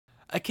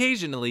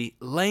Occasionally,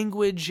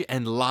 language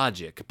and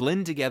logic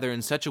blend together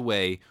in such a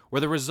way where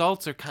the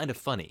results are kind of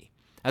funny.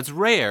 That's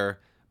rare,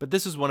 but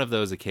this is one of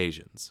those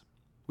occasions.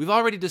 We've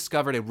already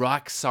discovered a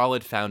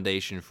rock-solid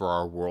foundation for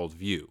our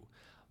worldview.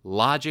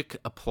 Logic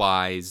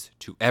applies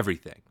to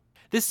everything.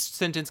 This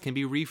sentence can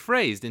be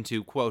rephrased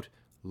into, quote,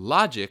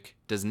 logic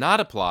does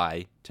not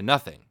apply to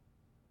nothing.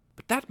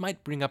 But that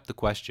might bring up the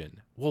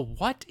question, well,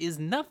 what is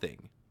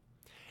nothing?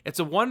 It's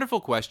a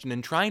wonderful question,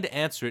 and trying to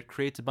answer it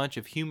creates a bunch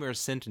of humorous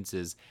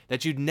sentences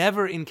that you'd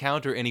never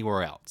encounter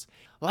anywhere else.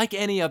 Like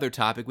any other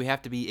topic, we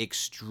have to be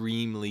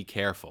extremely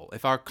careful.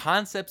 If our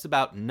concepts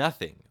about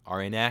nothing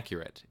are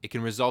inaccurate, it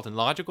can result in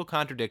logical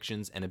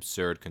contradictions and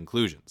absurd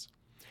conclusions.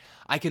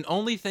 I can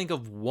only think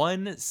of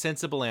one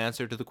sensible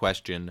answer to the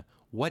question,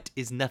 what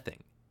is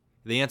nothing?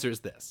 The answer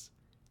is this: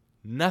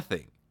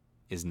 nothing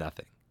is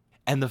nothing.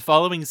 And the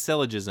following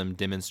syllogism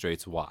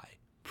demonstrates why.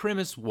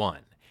 Premise 1.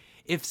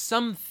 If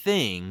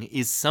something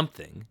is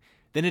something,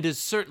 then it is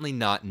certainly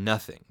not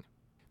nothing.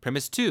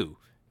 Premise 2.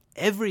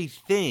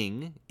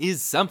 Everything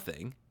is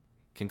something.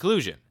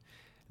 Conclusion.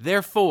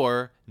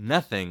 Therefore,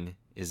 nothing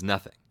is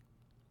nothing.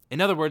 In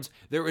other words,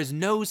 there is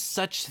no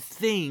such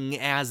thing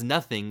as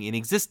nothing in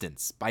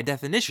existence. By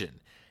definition,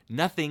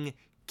 nothing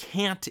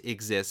can't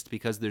exist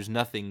because there's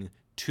nothing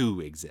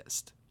to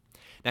exist.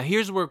 Now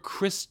here's where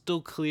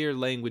crystal clear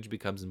language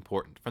becomes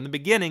important. From the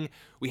beginning,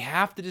 we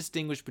have to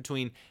distinguish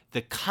between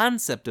the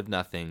concept of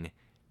nothing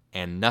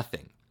and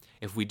nothing.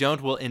 If we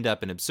don't, we'll end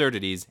up in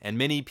absurdities, and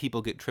many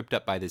people get tripped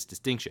up by this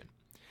distinction.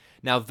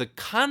 Now, the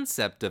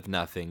concept of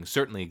nothing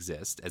certainly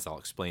exists, as I'll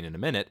explain in a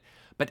minute,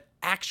 but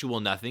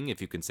actual nothing,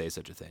 if you can say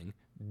such a thing,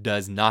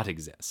 does not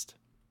exist.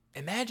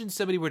 Imagine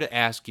somebody were to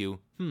ask you,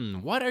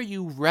 what are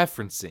you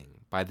referencing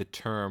by the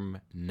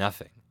term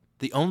nothing?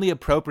 The only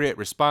appropriate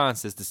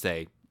response is to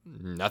say,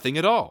 nothing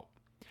at all.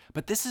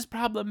 But this is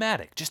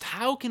problematic. Just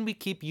how can we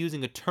keep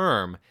using a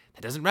term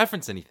that doesn't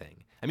reference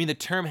anything? I mean, the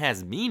term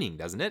has meaning,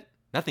 doesn't it?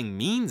 Nothing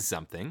means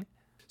something.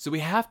 So we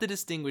have to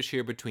distinguish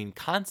here between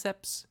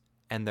concepts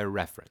and their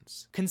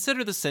reference.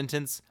 Consider the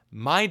sentence,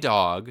 my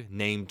dog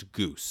named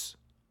Goose.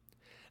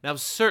 Now,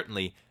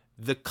 certainly,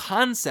 the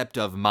concept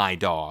of my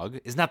dog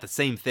is not the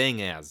same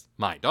thing as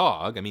my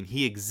dog. I mean,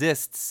 he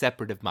exists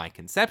separate of my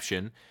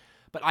conception,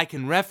 but I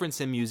can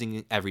reference him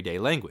using everyday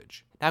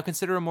language. Now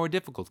consider a more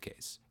difficult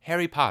case.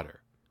 Harry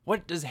Potter.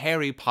 What does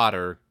Harry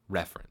Potter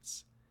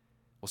reference?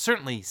 Well,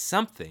 certainly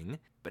something,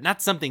 but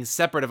not something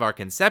separate of our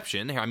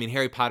conception. I mean,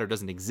 Harry Potter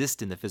doesn't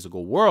exist in the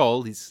physical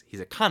world. He's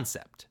a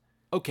concept.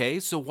 Okay,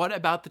 so what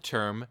about the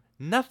term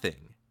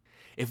nothing?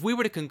 If we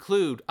were to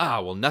conclude,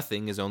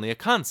 nothing is only a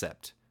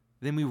concept,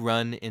 then we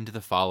run into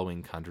the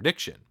following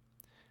contradiction.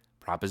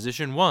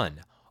 Proposition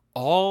 1,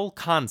 all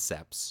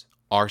concepts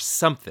are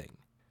something.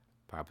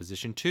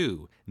 Proposition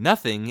 2,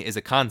 nothing is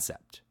a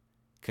concept.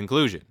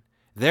 Conclusion,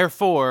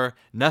 therefore,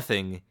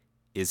 nothing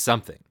is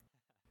something.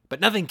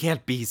 But nothing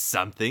can't be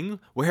something.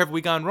 Where have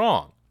we gone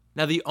wrong?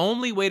 Now, the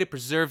only way to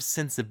preserve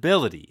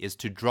sensibility is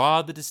to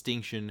draw the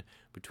distinction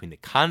between the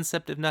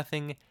concept of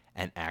nothing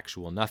and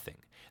actual nothing.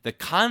 The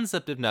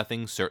concept of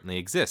nothing certainly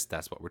exists,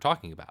 that's what we're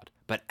talking about.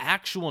 But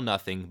actual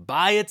nothing,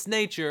 by its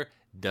nature,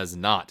 does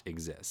not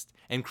exist.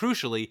 And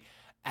crucially,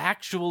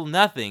 actual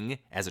nothing,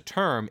 as a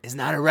term, is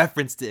not a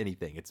reference to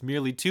anything. It's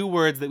merely two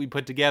words that we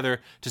put together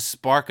to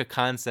spark a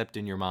concept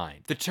in your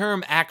mind. The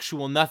term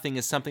actual nothing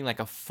is something like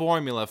a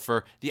formula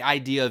for the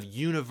idea of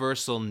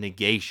universal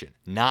negation,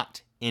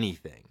 not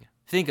anything.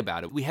 Think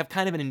about it. We have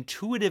kind of an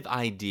intuitive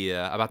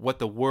idea about what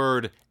the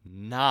word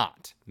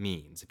not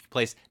means. If you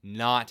place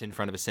not in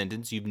front of a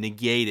sentence, you've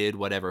negated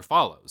whatever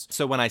follows.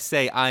 So when I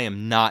say I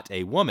am not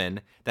a woman,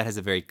 that has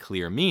a very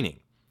clear meaning.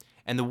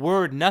 And the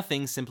word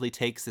nothing simply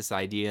takes this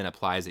idea and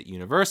applies it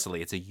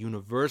universally. It's a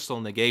universal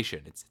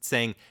negation. It's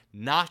saying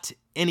not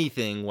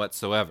anything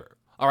whatsoever.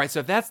 All right,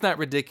 so if that's not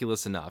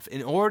ridiculous enough,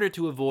 in order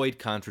to avoid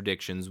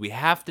contradictions, we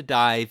have to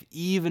dive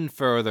even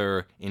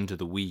further into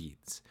the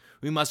weeds.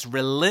 We must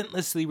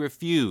relentlessly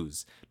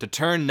refuse to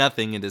turn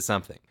nothing into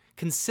something.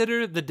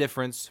 Consider the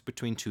difference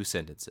between two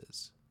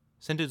sentences.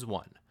 Sentence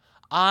 1,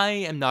 I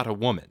am not a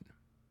woman.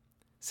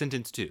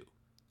 Sentence 2,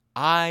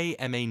 I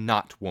am a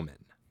not woman.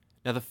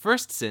 Now, the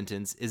first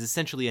sentence is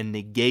essentially a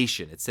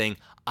negation. It's saying,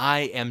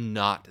 I am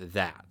not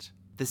that.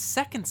 The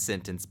second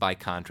sentence, by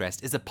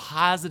contrast, is a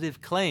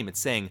positive claim. It's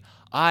saying,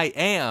 I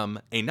am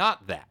a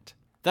not that.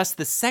 Thus,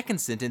 the second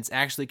sentence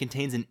actually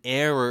contains an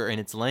error in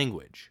its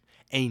language.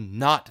 A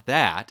not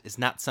that is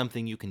not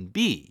something you can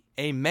be.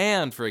 A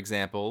man, for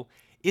example,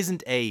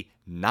 isn't a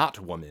not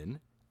woman.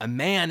 A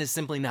man is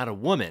simply not a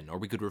woman, or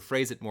we could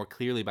rephrase it more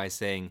clearly by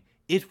saying,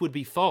 it would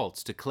be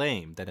false to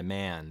claim that a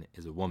man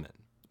is a woman.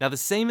 Now, the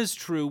same is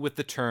true with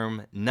the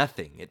term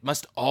nothing. It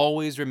must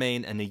always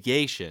remain a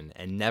negation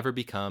and never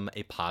become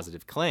a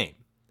positive claim.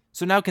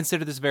 So now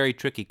consider this very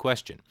tricky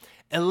question.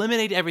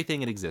 Eliminate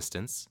everything in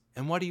existence,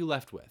 and what are you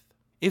left with?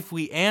 If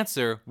we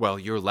answer, well,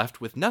 you're left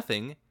with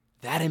nothing,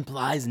 that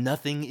implies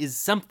nothing is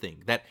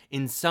something, that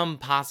in some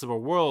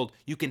possible world,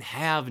 you can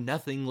have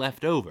nothing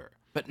left over.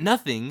 But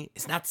nothing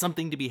is not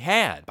something to be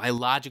had by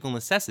logical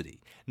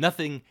necessity.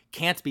 Nothing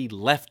can't be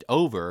left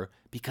over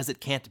because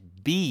it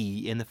can't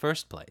be in the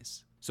first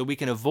place. So we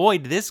can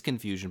avoid this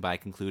confusion by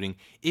concluding,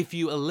 if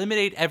you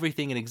eliminate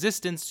everything in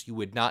existence, you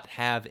would not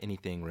have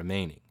anything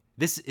remaining.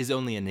 This is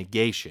only a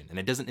negation, and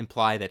it doesn't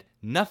imply that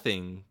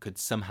nothing could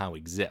somehow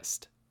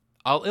exist.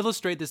 I'll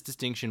illustrate this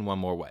distinction one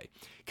more way.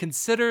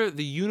 Consider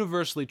the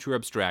universally true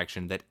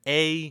abstraction that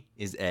A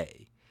is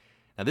A.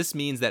 Now this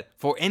means that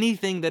for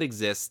anything that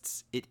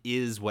exists, it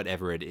is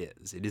whatever it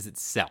is. It is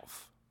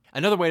itself.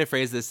 Another way to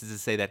phrase this is to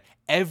say that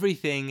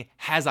everything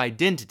has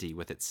identity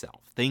with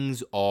itself.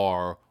 Things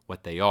are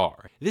what they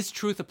are. This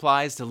truth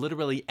applies to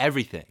literally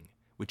everything,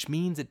 which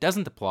means it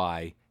doesn't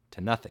apply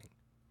to nothing.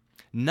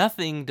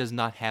 Nothing does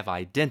not have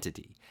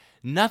identity.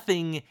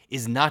 Nothing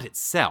is not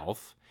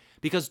itself,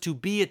 because to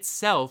be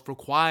itself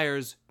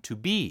requires to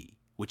be,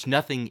 which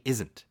nothing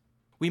isn't.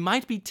 We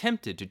might be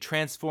tempted to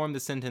transform the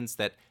sentence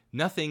that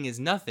nothing is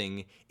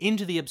nothing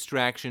into the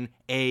abstraction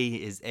A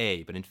is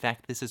A, but in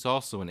fact this is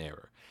also an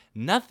error.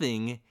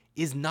 Nothing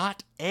is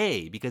not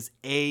A because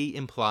A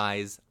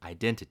implies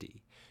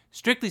identity.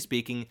 Strictly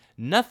speaking,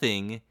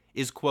 nothing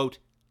is, quote,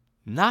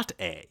 not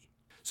A.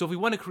 So if we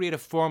want to create a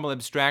formal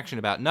abstraction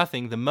about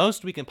nothing, the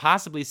most we can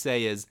possibly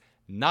say is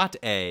not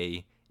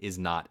A is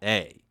not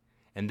A.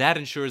 And that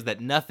ensures that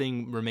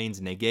nothing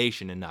remains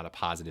negation and not a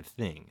positive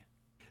thing.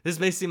 This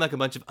may seem like a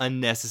bunch of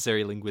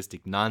unnecessary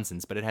linguistic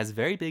nonsense, but it has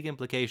very big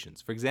implications.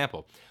 For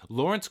example,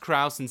 Lawrence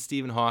Krauss and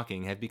Stephen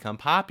Hawking have become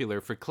popular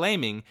for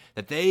claiming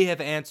that they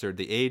have answered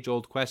the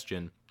age-old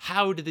question,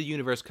 how did the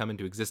universe come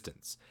into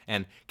existence?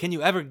 And can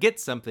you ever get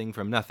something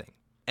from nothing?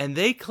 And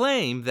they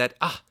claim that,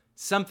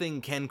 something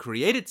can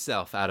create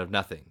itself out of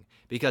nothing,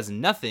 because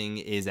nothing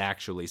is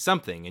actually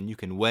something, and you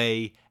can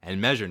weigh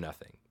and measure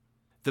nothing.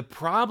 The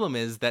problem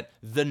is that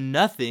the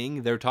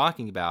nothing they're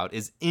talking about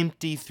is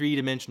empty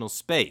three-dimensional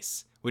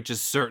space, which is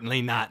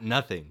certainly not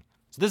nothing.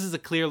 So this is a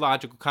clear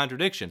logical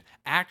contradiction.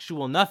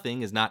 Actual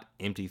nothing is not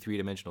empty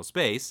three-dimensional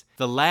space.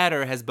 The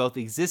latter has both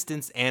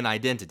existence and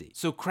identity.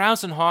 So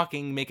Krauss and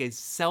Hawking make a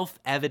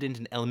self-evident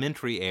and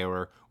elementary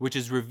error, which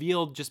is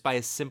revealed just by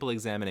a simple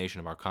examination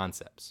of our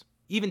concepts.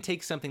 Even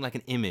take something like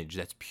an image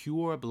that's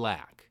pure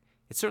black.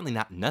 It's certainly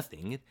not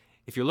nothing.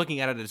 If you're looking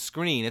at it at a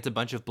screen, it's a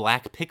bunch of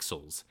black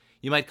pixels.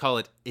 You might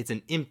call it's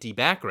an empty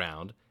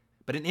background,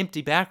 but an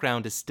empty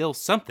background is still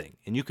something,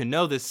 and you can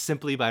know this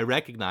simply by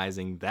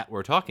recognizing that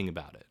we're talking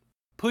about it.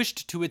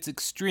 Pushed to its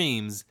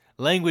extremes,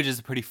 language is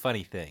a pretty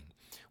funny thing.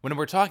 When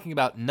we're talking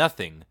about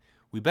nothing,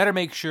 we better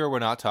make sure we're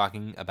not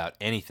talking about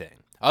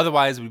anything.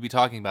 Otherwise, we'd be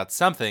talking about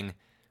something,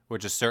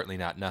 which is certainly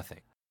not nothing.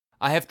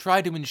 I have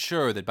tried to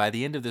ensure that by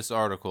the end of this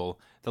article,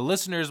 the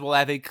listeners will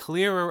have a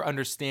clearer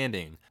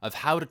understanding of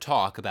how to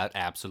talk about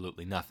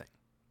absolutely nothing.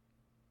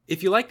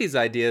 If you like these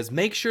ideas,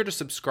 make sure to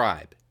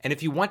subscribe. And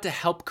if you want to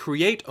help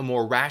create a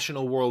more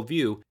rational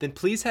worldview, then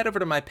please head over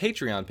to my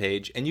Patreon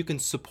page and you can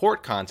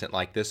support content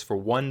like this for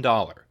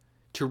 $1.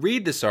 To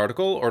read this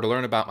article or to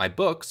learn about my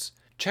books,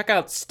 check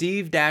out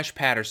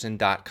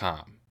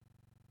steve-patterson.com.